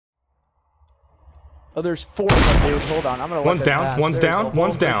Oh, there's 4 of them, dude. Hold on, I'm gonna. One's down. One's down.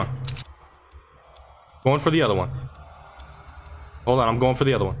 One's down. Going for the other one. Hold on, I'm going for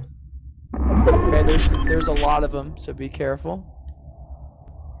the other one. Okay, there's a lot of them, so be careful.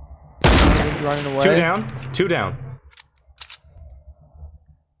 He's running away. 2 down. 2 down.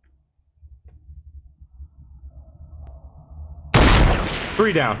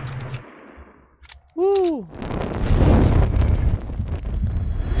 Three down. Woo!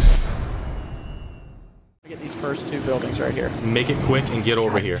 Get these first 2 buildings right here. Make it quick and get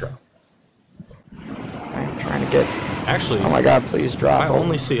over here. I'm trying to get. Actually, Oh my God! Please drop. I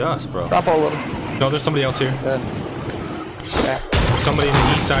only see us, bro. Drop all of them. No, there's somebody else here. Good. Yeah. Somebody in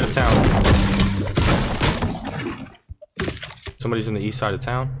the east side of town. Somebody's in the east side of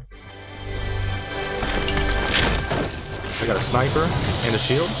town. I got a sniper and a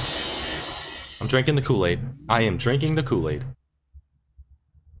shield. I'm drinking the Kool-Aid. I am drinking the Kool-Aid.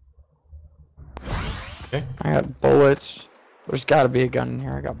 Okay. I got bullets. There's got to be a gun in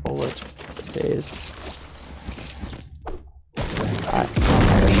here. I got bullets. Days. Alright,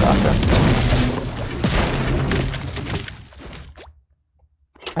 I got a shotgun.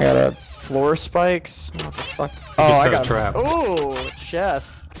 I got a floor spikes. What the fuck? Oh, I got a trap. Oh,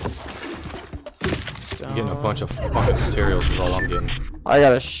 chest. I'm getting a bunch of fucking materials is all I'm getting. I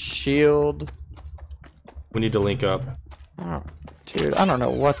got a shield. We need to link up. Oh, dude, I don't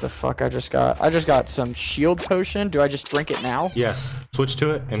know what the fuck I just got. I just got some shield potion. Do I just drink it now? Yes. Switch to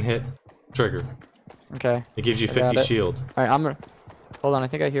it and hit trigger. Okay. It gives you 50 shield. Alright, I'm gonna... Hold on, I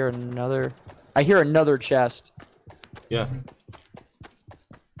think I hear another... I hear another chest. Yeah.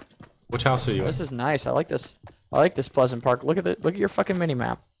 Which house are you in? This is nice. I like this. I like this Pleasant Park. Look at your fucking mini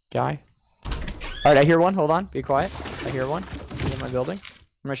map, guy. Alright, I hear one. Hold on. Be quiet. I hear one. He's in my building.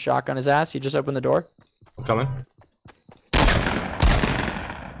 I'm gonna shotgun his ass. He just opened the door. I'm coming.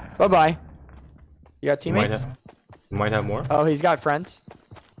 Bye-bye. You got teammates? You might have more. Oh, he's got friends.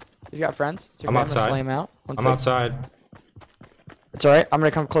 He's got friends. It's okay. I'm outside. I'm gonna slay him out. I'm outside. It's alright. I'm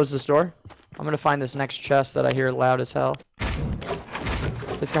gonna come close this door. I'm gonna find this next chest that I hear loud as hell.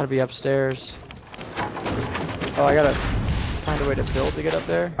 It's gotta be upstairs. Oh, I gotta find a way to build to get up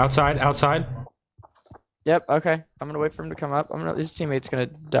there. Outside, outside. Yep, okay. I'm gonna wait for him to come up. His teammate's gonna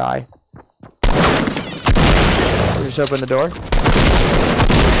die. Just open the door.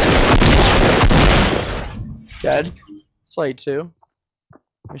 Dead. Slay 2.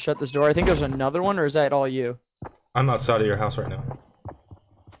 Let me shut this door. I think there's another one, or is that all you? I'm outside of your house right now.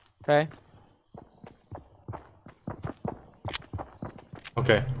 Okay.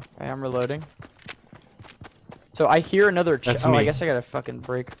 Okay. Okay, I'm reloading. So I hear another That's oh, me. I guess I gotta fucking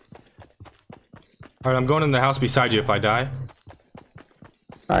break. Alright, I'm going in the house beside you if I die.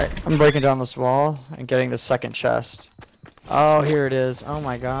 Alright, I'm breaking down this wall and getting the second chest. Oh, here it is. Oh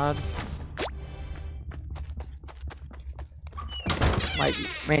my god.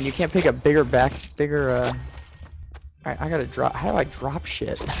 Man, you can't pick a bigger Alright, I gotta drop. How do I drop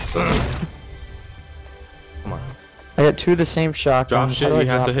shit? Come on. I got 2 of the same shotguns. Drop shit, you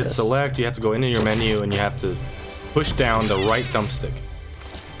have to hit select, you have to go into your menu, and you have to push down the right thumbstick.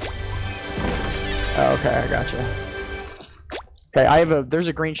 Oh, okay, I gotcha. Okay, there's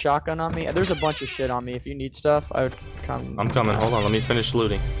a green shotgun on me. There's a bunch of shit on me. If you need stuff, I would come. I'm coming, hold on, let me finish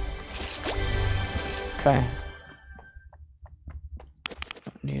looting. Okay.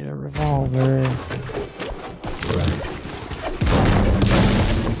 Need a revolver.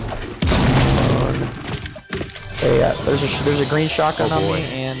 Hey, there's a green shotgun on me,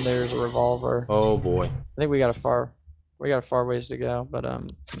 and there's a revolver. Oh boy. I think we got a far ways to go, but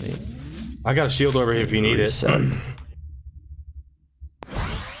I got a shield over here if you need it.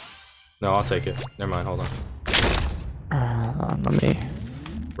 No, I'll take it. Never mind, hold on. Let me.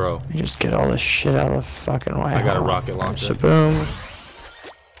 Bro. Let me just get all this shit out of the fucking way. I got a rocket launcher. Boom.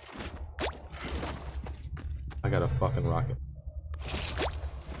 I got a fucking rocket.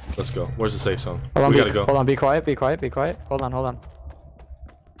 Let's go. Where's the safe zone? Hold on, we gotta go. Hold on, be quiet, be quiet, be quiet. Hold on, hold on.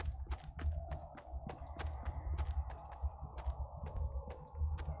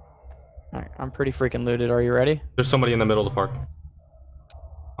 Alright, I'm pretty freaking looted. Are you ready? There's somebody in the middle of the park.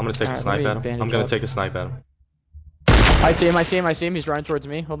 I'm gonna take a snipe at him. I'm gonna take a snipe at him. I see him, I see him, I see him. He's running towards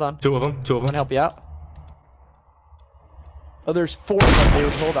me. Hold on. Two of them. I'm gonna help you out. Oh, there's 4 of them,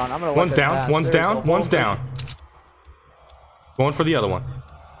 dude. Hold on. I'm gonna. One's down. One's down. One's down. Going for the other one.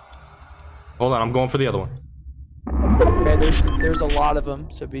 Hold on, I'm going for the other one. Okay, there's a lot of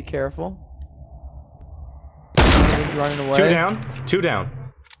them, so be careful. He's running away. 2 down. 2 down.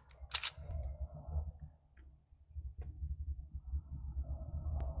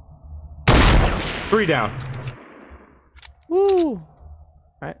 Three down. Woo!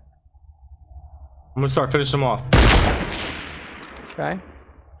 Alright. I'm gonna start finishing them off. Okay.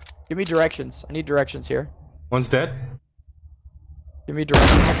 Give me directions. I need directions here. One's dead. Give me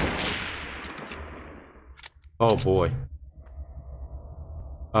directions. Oh boy.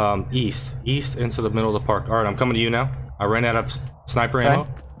 East into the middle of the park. All right, I'm coming to you now. I ran out of sniper ammo.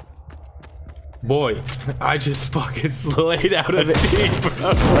 Boy, I just fucking slayed out a team, bro.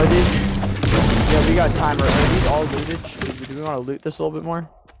 Are these? Yeah, we got timer. Are these all looted? Do we want to loot this a little bit more?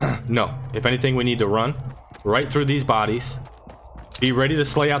 No. If anything, we need to run right through these bodies. Be ready to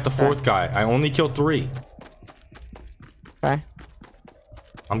slay out the fourth guy. I only killed 3. Okay.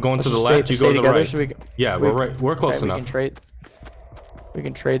 I'm going to the left. You go to the right. So yeah, we're right. We're close enough. We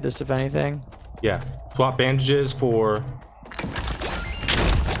can trade this if anything. Yeah. Swap bandages for.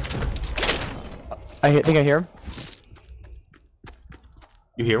 I think I hear him.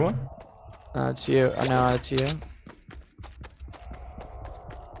 You hear one? It's you. Oh, no, it's you.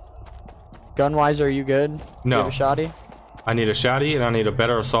 Gun-wise, are you good? No. You have a shotty? I need a shotty and I need a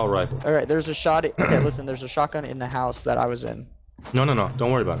better assault rifle. Alright, there's a shotty. Okay, listen, there's a shotgun in the house that I was in. No.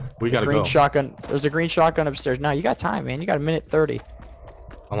 Don't worry about it. We gotta go. Shotgun. There's a green shotgun upstairs. No, you got time, man. You got a minute 30.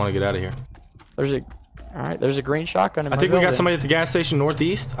 I want to get out of here. Alright, there's a green shotgun in my building. building. We got somebody at the gas station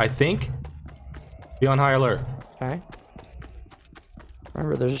northeast, I think. Be on high alert. Okay.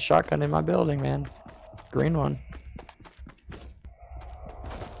 Remember, there's a shotgun in my building, man. Green one.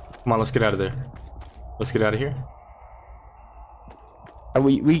 Come on, let's get out of there. Let's get out of here.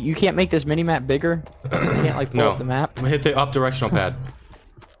 You can't make this mini map bigger? You can't like pull up the map? Hit the up directional pad.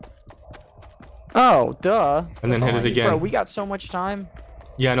 Oh, duh. And then hit it again. Bro, we got so much time.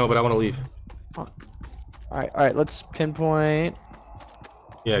 Yeah, I know, but I want to leave. Alright, let's pinpoint.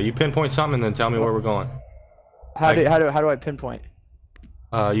 Yeah, you pinpoint something and then tell me where we're going. How do I pinpoint?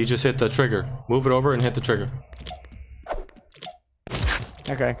 You just hit the trigger. Move it over and hit the trigger.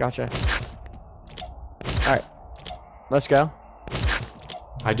 Okay, gotcha. Alright. Let's go.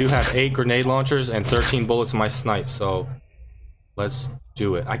 I do have 8 grenade launchers and 13 bullets in my snipe, so let's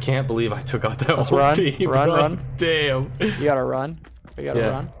do it. I can't believe I took out that whole team. Run. Damn. You gotta run. We gotta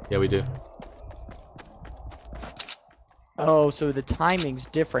run. Yeah, we do. Oh, so the timing's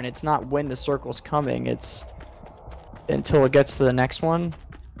different. It's not when the circle's coming. It's until it gets to the next one.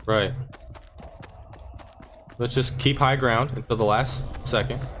 Right. Let's just keep high ground until the last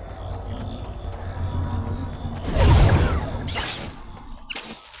second.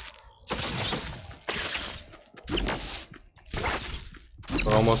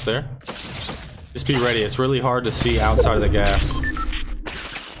 We're almost there. Just be ready. It's really hard to see outside of the gas.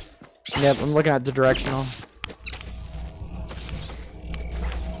 Yep, I'm looking at the directional.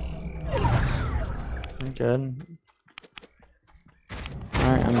 I'm good.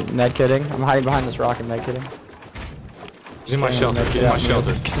 Alright, I'm medkitting. I'm hiding behind this rock and medkitting. Get in my shelter. Get in my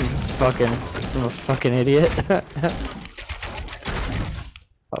shelter. Some fucking idiot.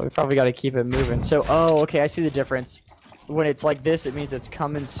 Oh, we probably got to keep it moving. So, oh, okay, I see the difference. When it's like this, it means it's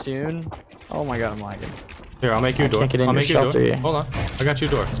coming soon. Oh my god, I'm lagging. Here, I'll make you a door. I'll make you a door. Yet. Hold on. I got you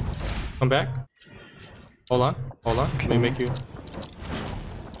a door. Come back. Hold on. Hold on. Okay. Let me make you.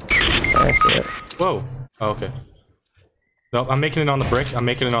 I see it. Whoa. Oh, okay. Nope, I'm making it on the brick. I'm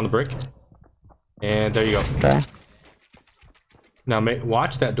making it on the brick. And there you go. Okay. Now,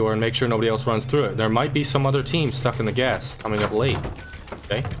 watch that door and make sure nobody else runs through it. There might be some other team stuck in the gas coming up late.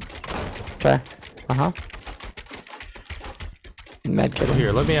 Okay? Okay. Uh-huh. Medkit. Well,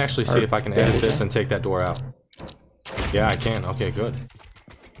 here, let me actually see if I can edit this and take that door out. Yeah, I can. Okay, good.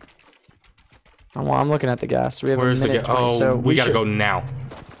 I'm looking at the gas. We have Where's a minute 20, oh, so we gotta go now.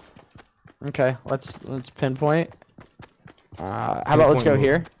 Okay, let's pinpoint. How about let's go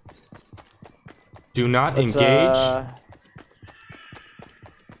here? Do not engage.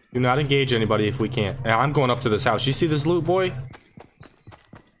 Do not engage anybody if we can't. And I'm going up to this house. You see this loot, boy?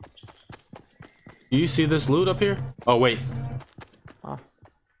 You see this loot up here? Oh, wait. Huh.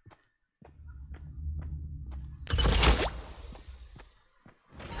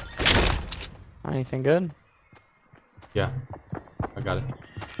 Anything good? Yeah. I got it.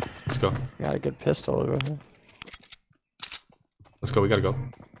 Let's go. Got a good pistol over here. Let's go. We gotta go.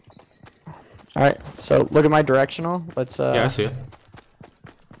 Alright, so look at my directional. Let's Yeah, I see it.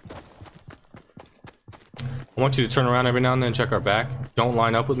 I want you to turn around every now and then and check our back. Don't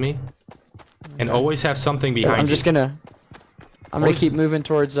line up with me. And always have something behind you. I'm gonna keep moving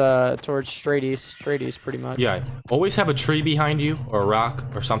towards straight east pretty much. Yeah, always have a tree behind you or a rock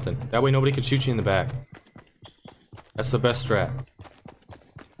or something. That way nobody can shoot you in the back. That's the best strat.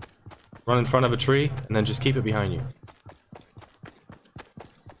 Run in front of a tree and then just keep it behind you.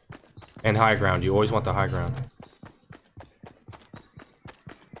 And high ground. You always want the high ground.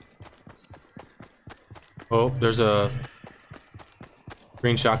 Oh, there's a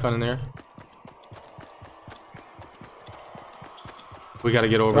green shotgun in there. We gotta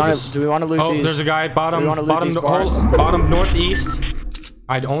get over this. Do we want to loot these? Oh, there's a guy bottom northeast.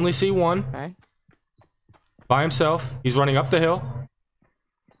 I'd only see one. Okay. By himself. He's running up the hill.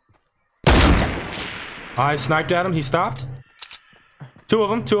 I sniped at him. He stopped. Two of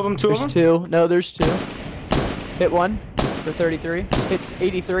them. There's two. No, there's two. Hit one for 33. Hits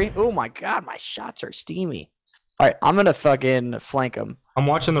 83. Oh my god, my shots are steamy. Alright, I'm gonna fucking flank him. I'm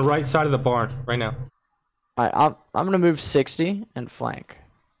watching the right side of the barn right now. Alright, I'm gonna move 60 and flank.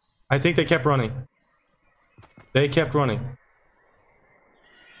 I think they kept running. They kept running.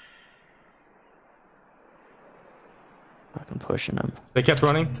 Fucking pushing him. They kept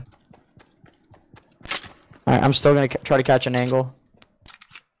running. Alright, I'm still gonna try to catch an angle.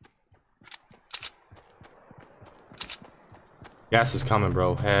 Gas is coming,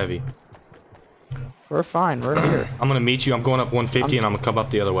 bro. Heavy. We're fine. We're here. I'm gonna meet you. I'm going up 150 and I'm gonna come up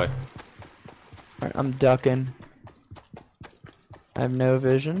the other way. Alright, I'm ducking. I have no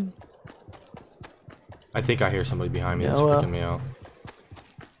vision. I think I hear somebody behind me. That's No, freaking me out.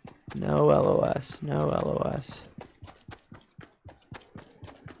 No LOS. No LOS.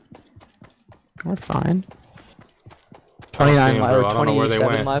 We're fine. 29 left.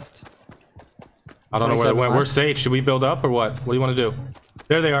 27 left. I don't know where they went. We're safe. Should we build up or what? What do you want to do?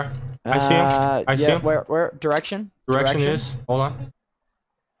 There they are. I see him. I see him. Where? Direction? Direction is. Hold on.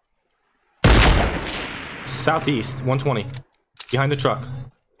 Southeast, 120. Behind the truck.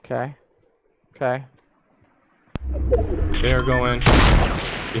 Okay. Okay. They are going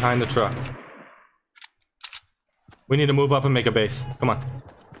behind the truck. We need to move up and make a base. Come on.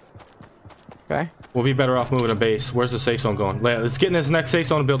 Okay. We'll be better off moving a base. Where's the safe zone going? Let's get in this next safe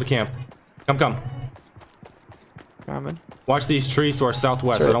zone and build a camp. Come. Coming. Watch these trees to our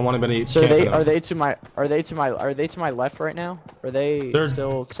southwest. I don't want anybody. So are they to my left right now? Are they're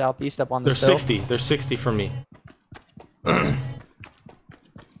still southeast up on the They're hill? 60. They're 60 from me. God,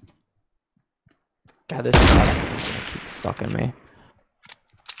 this is gonna keep fucking me.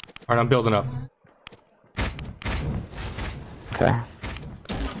 Alright, I'm building up. Okay.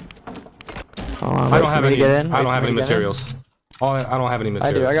 I don't have any. I don't have any materials. I don't have any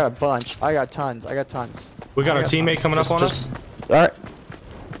materials. I do. I got a bunch. I got tons. We got our teammate coming up on us. Alright.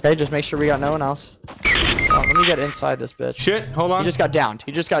 Okay, just make sure we got no one else. Let me get inside this bitch. Shit, hold on. He just got downed.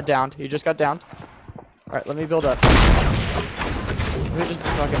 Alright, let me build up. Let me just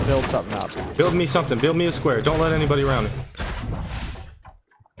fucking build something up. Build me something. Build me a square. Don't let anybody around me.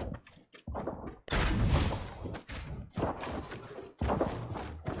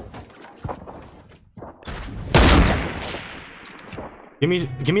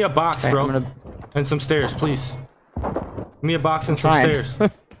 Give me a box, okay, bro. And some stairs, please. Give me a box and some stairs.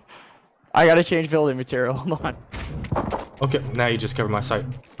 I gotta change building material. Hold on. Okay, now you just covered my sight.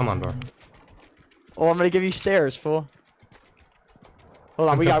 Come on, bro. Oh, I'm gonna give you stairs, fool. Hold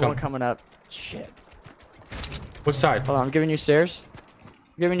on, we got one coming up. Shit. Which side? Hold on, I'm giving you stairs.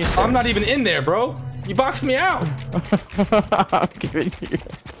 I'm not even in there, bro. You boxed me out. I'm giving you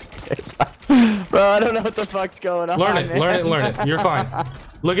stairs. Bro, I don't know what the fuck's going on. Learn it. You're fine.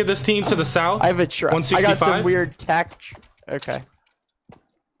 Look at this team to the south. I have a truck. 165. I got some weird tech. Okay.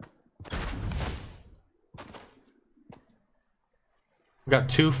 We got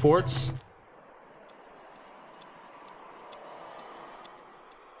 2 forts.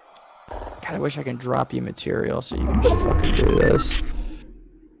 God, I wish I can drop you material so you can just fucking do this.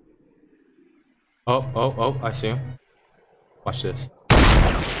 Oh, I see him. Watch this.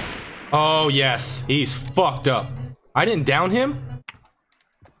 Oh, yes. He's fucked up. I didn't down him?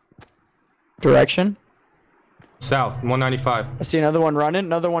 Direction? South, 195. I see another one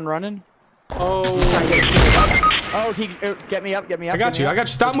running. Oh. Oh, get me up. I got you.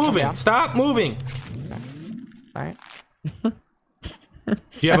 Stop moving. Stop moving. Alright. Do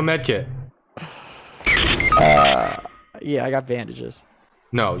you have a med kit? Yeah, I got bandages.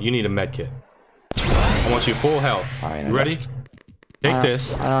 No, you need a med kit. I want you full health. Right, you ready? Take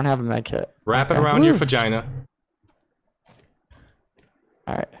this. I don't have a med kit. Wrap it around your vagina.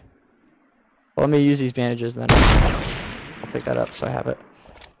 Alright. Well, let me use these bandages then. I'll pick that up so I have it.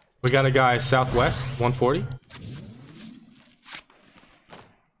 We got a guy southwest, 140.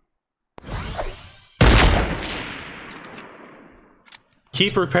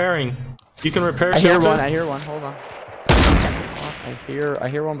 Keep repairing. You can repair shelter. I hear one. Hold on. I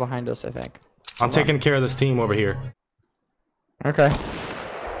hear one behind us, I think. I'm taking care of this team over here. Okay.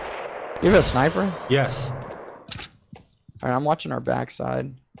 You have a sniper? Yes. Alright, I'm watching our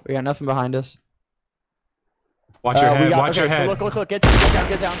backside. We got nothing behind us. Watch your head. Watch your so head. look. Get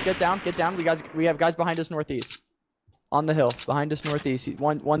down. We have guys behind us northeast. On the hill, behind us northeast.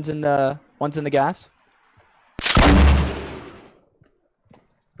 One's in the gas.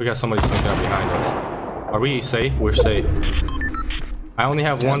 We got somebody sneaking up behind us. Are we safe? We're safe. I only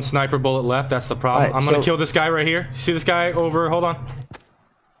have one sniper bullet left. That's the problem. Right, I'm gonna kill this guy right here. See this guy over? Hold on.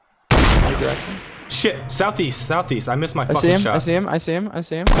 What direction? Shit. Southeast. I missed my fucking shot. I see him.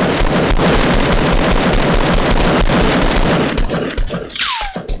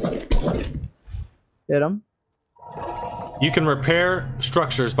 Hit him. You can repair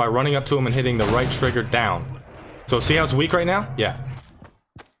structures by running up to him and hitting the right trigger down. So see how it's weak right now? Yeah.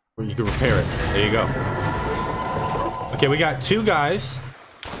 You can repair it. There you go. Okay, we got 2 guys.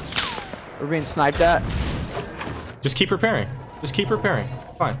 We're being sniped at. Just keep repairing.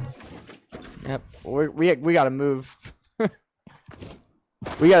 Fine. Yep. We gotta move.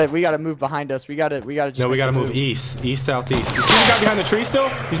 we gotta move behind us. We gotta just. No, we gotta move east, southeast. You see the guy behind the tree still?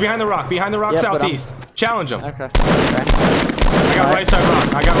 He's behind the rock. Yep, Southeast. Challenge him. Okay. I got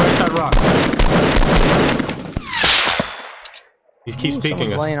right side rock. He keeps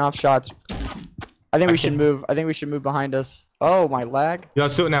peeking us. Laying off shots. I think we should move. I think we should move behind us. Oh, my lag. Yeah,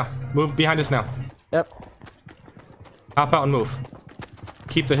 let's do it now. Move behind us now. Yep. Hop out and move.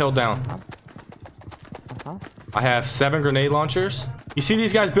 Keep the hill down. I have 7 grenade launchers. You see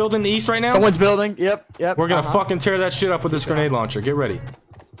these guys building the east right now? Someone's building. Yep. We're gonna fucking tear that shit up with this grenade launcher. Get ready.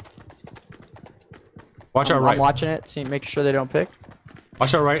 Watch our right. I'm watching it. See, make sure they don't pick.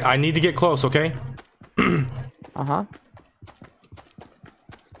 Watch our right. I need to get close, okay?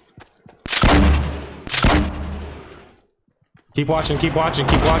 Keep watching.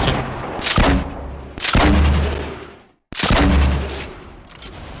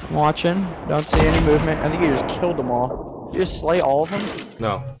 I'm watching. Don't see any movement. I think you just killed them all. You just slay all of them?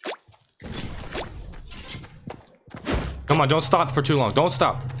 No. Come on, don't stop for too long. Don't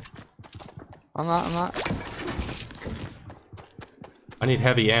stop. I'm not. I need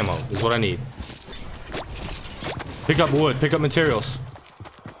heavy ammo, is what I need. Pick up wood, pick up materials.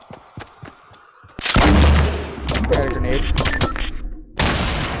 Got a grenade.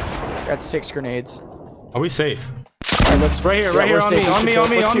 Got 6 grenades. Are we safe? Right, right here,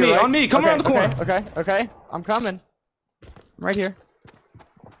 on me. Come around the corner. Okay. I'm coming. I'm right here.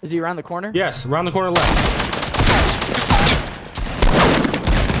 Is he around the corner? Yes, around the corner left.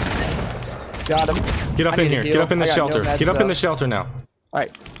 Got him. Get up in here. Get up in the shelter. Get up in the shelter now.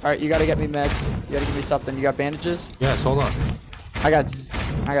 Alright, you gotta get me meds. You gotta give me something. You got bandages? Yes, hold on. I got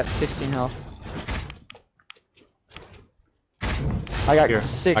 16 health. I got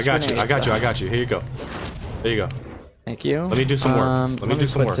 6 grenades. I got you. Here you go. There you go. Thank you. Let me do some work. Let me do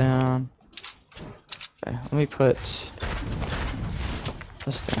some work. Down. Okay, let me put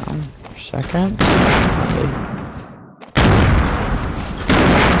this down for a second.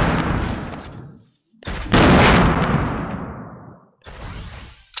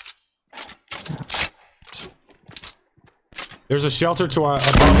 There's a shelter to our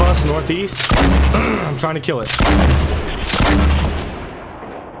above us, northeast. I'm trying to kill it.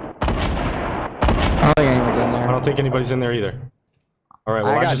 I don't think anyone's in there. I don't think anybody's in there either. Alright,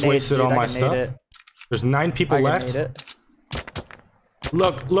 well I just wasted all my stuff. There's 9 people left.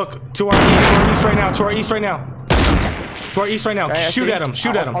 Look, to our east right now. Okay, shoot at him.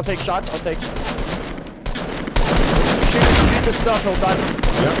 I'll take shots. Shoot the stuff, he'll die.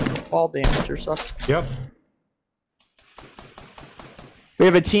 Yep. Some fall damage or stuff. Yep. We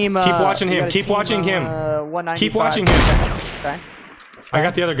have a team. Keep watching him. Keep watching him. Keep watching him. Okay. I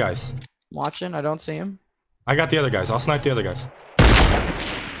got the other guys. Watching. I don't see him. I got the other guys. I'll snipe the other guys.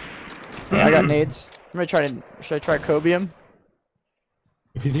 Yeah, I got nades. I'm gonna try to. Should I try Kobe him?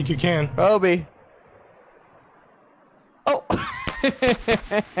 If you think you can. Kobe. Oh.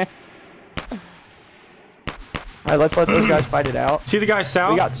 Alright, let's let those guys fight it out. See the guy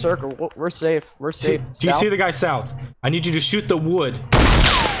south? We got circle. We're safe. We're safe. Do you see the guy south? I need you to shoot the wood.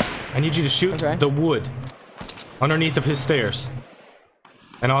 The wood underneath of his stairs.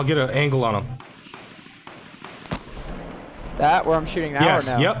 And I'll get an angle on him. That where I'm shooting now? Yes,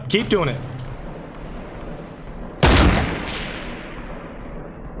 or no? Yep, keep doing it.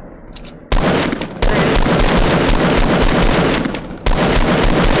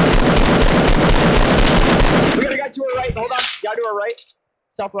 We got a guy to our right. Hold on. Guy to our right.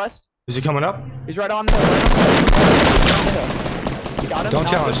 Southwest. Is he coming up? He's right on the hill. Got him. Don't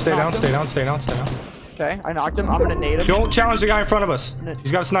challenge. Stay down. Okay, I knocked him. I'm gonna nade him. Don't challenge the guy in front of us.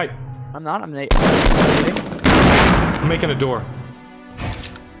 He's got a snipe. I'm not. I'm nading. I'm making a door.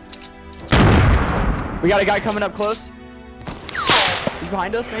 We got a guy coming up close. He's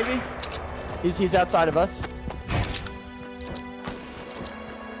behind us, maybe. He's outside of us.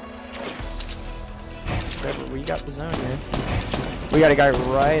 Trevor, we got the zone, man. We got a guy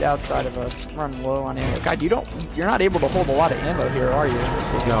right outside of us. I'm running low on ammo. God, you're not able to hold a lot of ammo here, are you?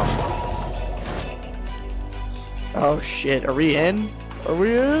 No. Oh shit, are we in? Are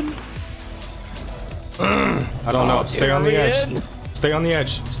we in? I don't know. Stay on the edge. Stay on the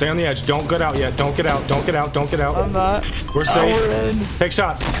edge. Stay on the edge. Don't get out yet. Don't get out. Don't get out. Don't get out. I'm not. We're safe. We're in. Take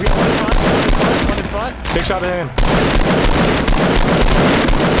shots. We got one in front. Take shot at him.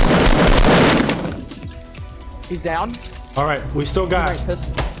 He's down. All right, we still got. Right,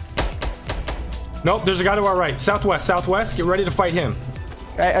 pistol. Nope, there's a guy to our right. Southwest, southwest. Get ready to fight him.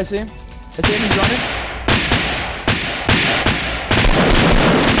 Okay, I see him. I see him. He's running.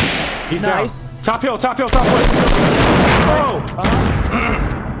 He's nice. down. Top hill, southwest. Oh!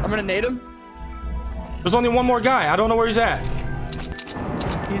 I'm gonna nade him. There's only one more guy. I don't know where he's at.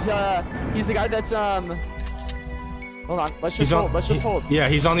 He's the guy that's Hold on. Let's just hold. Let's just hold. Yeah,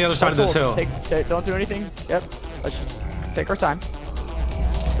 he's on the other side of this hill. Don't do anything. Yep. Let's just take our time.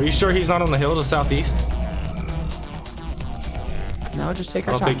 Are you sure he's not on the hill to the southeast? No, just take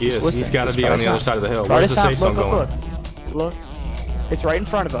our time. I don't think he is. He's got to be on the other side of the hill. Try Where's to the safe zone going? Look. It's right in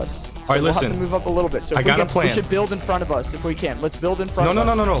front of us. All right, listen. We'll have to move up a little bit. So I got a plan. We should build in front of us if we can. Let's build in front of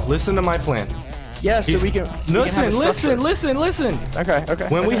us. No. Listen to my plan. Yeah, so we can. Listen. Okay.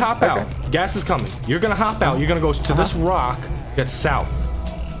 When we hop out, gas is coming. You're gonna hop out. You're gonna go to this rock that's south.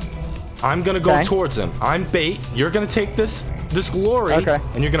 I'm gonna go towards him. I'm bait. You're gonna take this glory,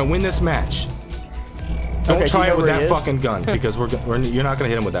 and you're gonna win this match. Don't try it with that fucking gun because you're not gonna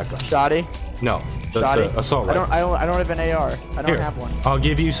hit him with that gun. Shoddy. No, the assault rifle. I don't have an AR. I don't have one. I'll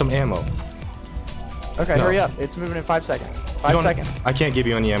give you some ammo. Okay, hurry up. It's moving in 5 seconds. 5 seconds. I can't give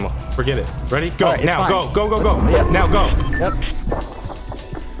you any ammo. Forget it. Ready? Go. Right, now. Go. Yep. Now go. Yep.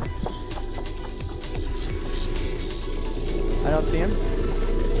 I don't see him.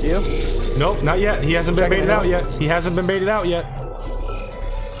 Do you? Nope, not yet. He hasn't been baited out yet.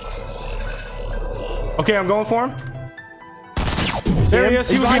 Okay, I'm going for him. There he is.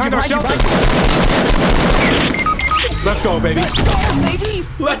 He was behind our shelter. Let's go, baby.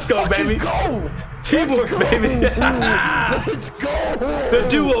 Let's go, baby. Teamwork, baby. Let's go. The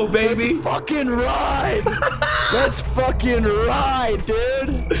duo, baby. Let's fucking ride. Let's fucking ride,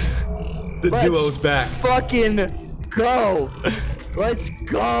 dude. The duo's back. Fucking go. Let's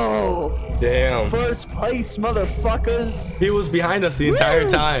go. Damn. First place, motherfuckers. He was behind us the entire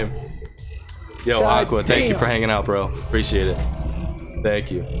time. Yo, Aqua, thank you for hanging out, bro. Appreciate it.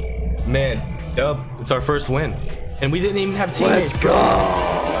 Thank you. Man, Dub, it's our first win. And we didn't even have teammates. Let's go.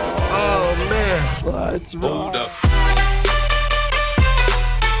 Oh, man. Let's roll.